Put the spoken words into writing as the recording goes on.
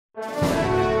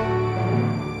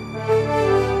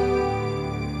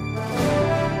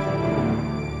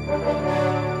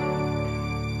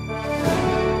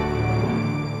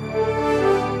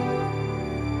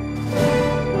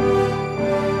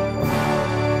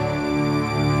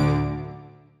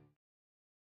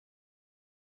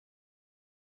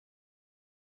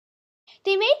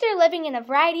They made their living in a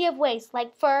variety of ways,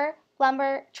 like fur,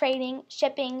 lumber, trading,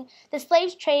 shipping, the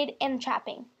slave trade, and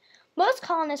trapping. Most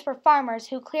colonists were farmers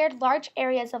who cleared large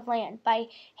areas of land by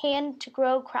hand to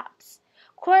grow crops.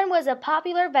 Corn was a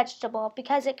popular vegetable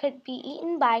because it could be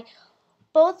eaten by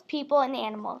both people and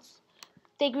animals.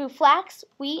 They grew flax,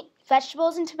 wheat,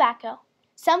 vegetables, and tobacco.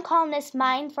 Some colonists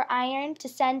mined for iron to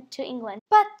send to England.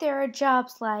 But there are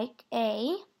jobs like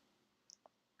a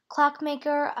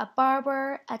clockmaker, a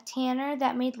barber, a tanner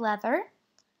that made leather,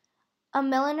 a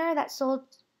milliner that sold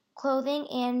clothing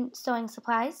and sewing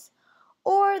supplies,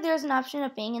 or there's an option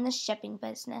of being in the shipping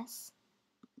business.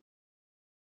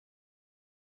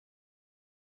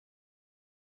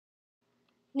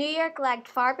 New York lagged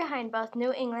far behind both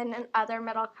New England and other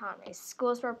middle colonies.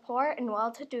 Schools were poor, and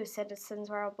well-to-do citizens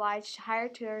were obliged to hire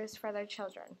tutors for their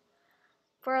children.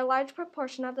 For a large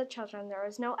proportion of the children, there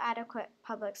was no adequate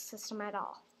public system at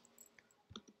all.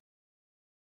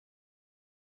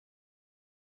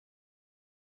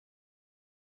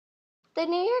 The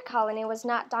New York colony was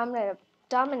not dominated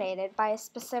by a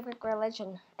specific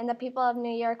religion, and the people of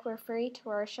New York were free to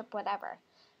worship whatever.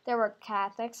 There were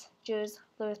Catholics, Jews,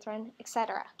 Lutheran,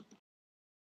 etc.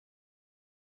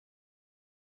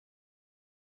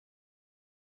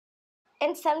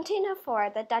 In 1704,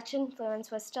 the Dutch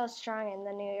influence was still strong in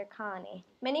the New York colony.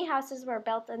 Many houses were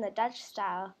built in the Dutch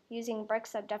style, using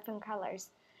bricks of different colors.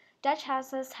 Dutch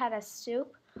houses had a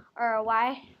stoop or a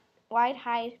wide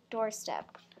high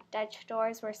doorstep. Dutch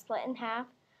doors were split in half.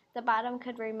 The bottom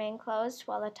could remain closed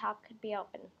while the top could be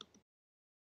open.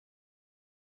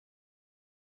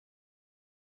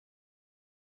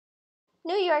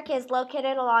 New York is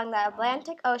located along the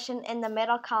Atlantic Ocean in the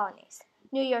middle colonies.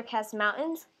 New York has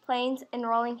mountains, plains, and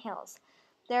rolling hills.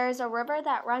 There is a river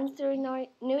that runs through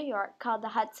New York called the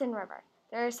Hudson River.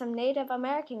 There are some Native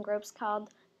American groups called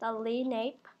the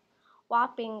Lenape,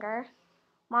 Wapinger,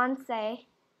 Monsey,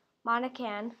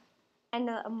 Monacan, and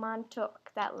the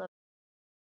Montauk that live.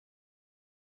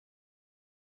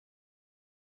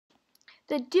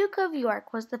 The Duke of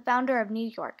York was the founder of New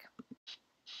York.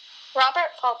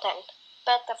 Robert Fulton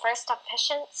built the first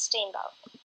efficient steamboat.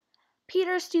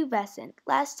 Peter Stuyvesant,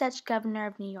 last Dutch governor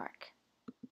of New York.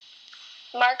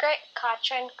 Margaret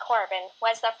Cochrane Corbin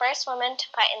was the first woman to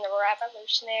fight in the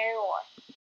Revolutionary War.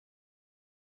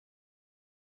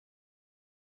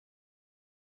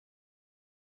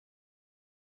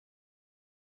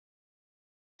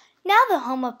 Now the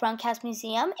home of Bronx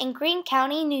Museum in Greene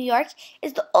County, New York,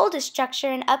 is the oldest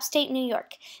structure in upstate New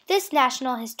York. This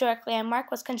National Historic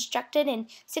Landmark was constructed in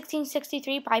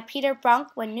 1663 by Peter Bronk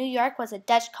when New York was a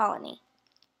Dutch colony.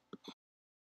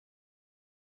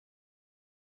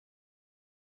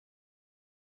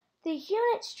 The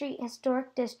Union Street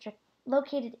Historic District,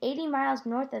 located 80 miles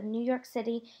north of New York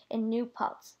City in New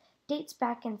Paltz, dates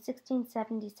back in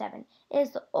 1677. It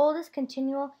is the oldest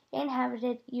continual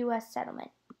inhabited U.S.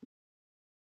 settlement.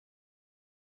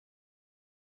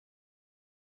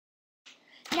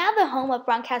 Now the home of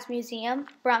Bronx Museum,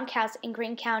 Bronx House in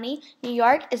Greene County, New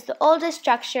York, is the oldest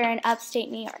structure in upstate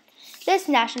New York. This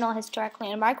National Historic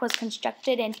Landmark was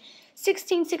constructed in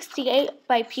 1668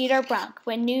 by Peter Bronk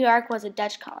when New York was a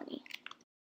Dutch colony.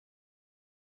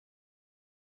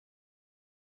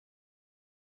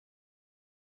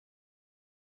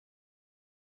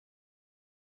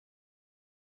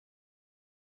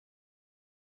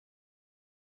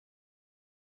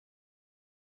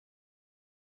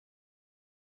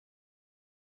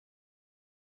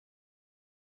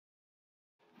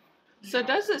 So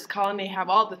does this colony have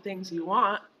all the things you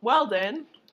want? Well then.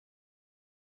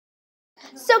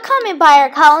 So come and buy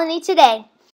our colony today.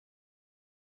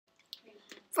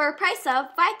 For a price of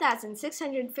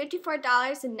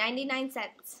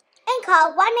 $5,654.99. And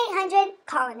call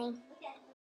 1-800-COLONY.